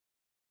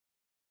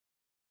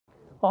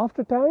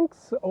After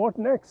tanks, what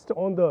next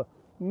on the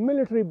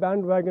military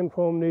bandwagon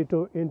from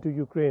NATO into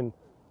Ukraine?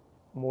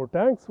 More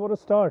tanks for a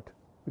start,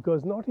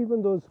 because not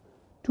even those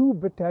 2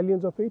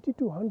 battalions of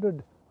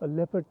 8,200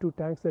 Leopard 2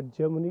 tanks that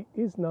Germany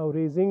is now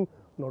raising,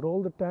 not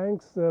all the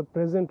tanks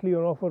presently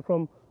on offer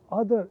from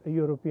other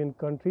European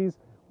countries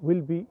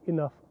will be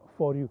enough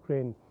for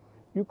Ukraine.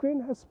 Ukraine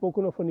has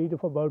spoken of a need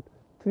of about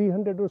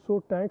 300 or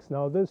so tanks.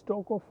 Now there's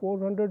talk of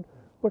 400,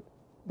 but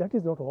that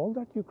is not all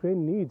that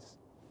Ukraine needs.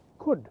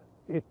 Could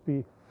it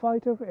be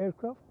fighter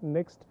aircraft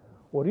next,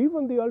 or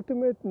even the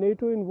ultimate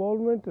NATO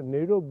involvement,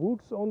 NATO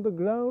boots on the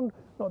ground?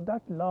 Now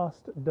that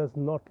last does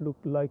not look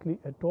likely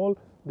at all.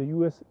 The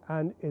U.S.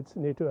 and its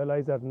NATO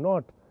allies are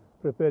not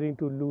preparing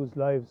to lose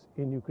lives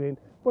in Ukraine,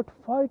 but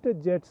fighter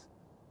jets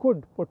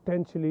could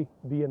potentially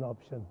be an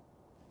option.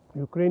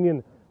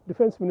 Ukrainian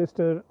Defense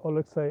Minister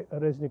Oleksii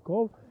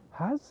Reznikov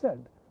has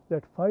said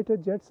that fighter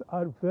jets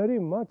are very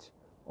much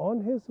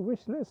on his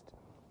wish list.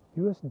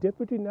 U.S.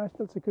 Deputy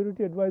National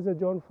Security Advisor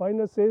John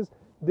Feiner says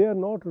they are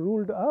not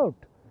ruled out.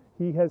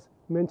 He has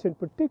mentioned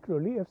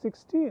particularly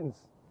F-16s.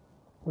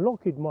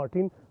 Lockheed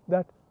Martin,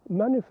 that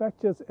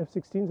manufactures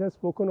F-16s, has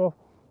spoken of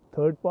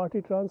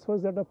third-party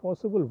transfers that are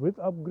possible with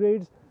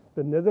upgrades.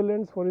 The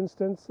Netherlands, for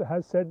instance,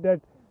 has said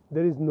that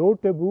there is no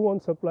taboo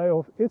on supply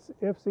of its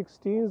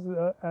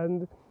F-16s,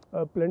 and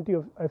plenty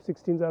of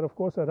F-16s are of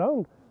course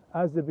around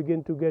as they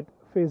begin to get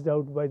phased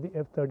out by the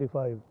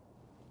F-35.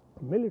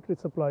 Military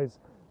supplies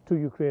to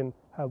Ukraine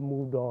have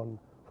moved on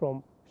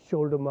from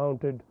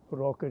shoulder-mounted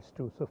rockets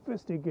to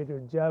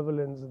sophisticated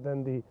javelins,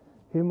 then the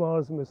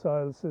HIMARS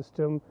missile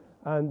system,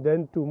 and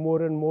then to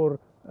more and more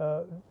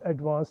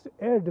advanced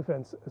air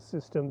defense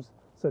systems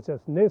such as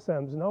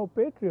NASAMS, now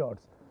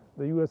Patriots.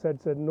 The US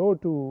had said no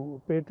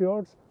to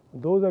Patriots,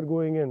 those are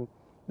going in.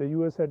 The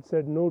US had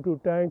said no to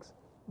tanks,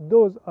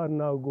 those are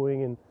now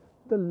going in.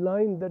 The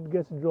line that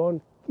gets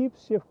drawn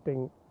keeps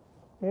shifting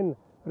in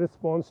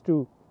response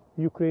to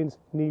Ukraine's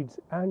needs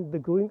and the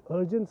growing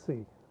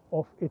urgency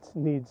of its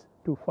needs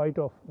to fight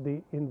off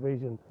the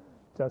invasion.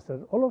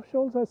 Chancellor Olaf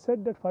Scholz has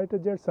said that fighter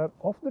jets are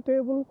off the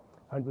table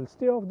and will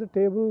stay off the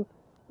table,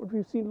 but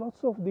we've seen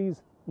lots of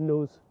these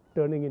no's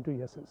turning into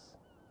yeses.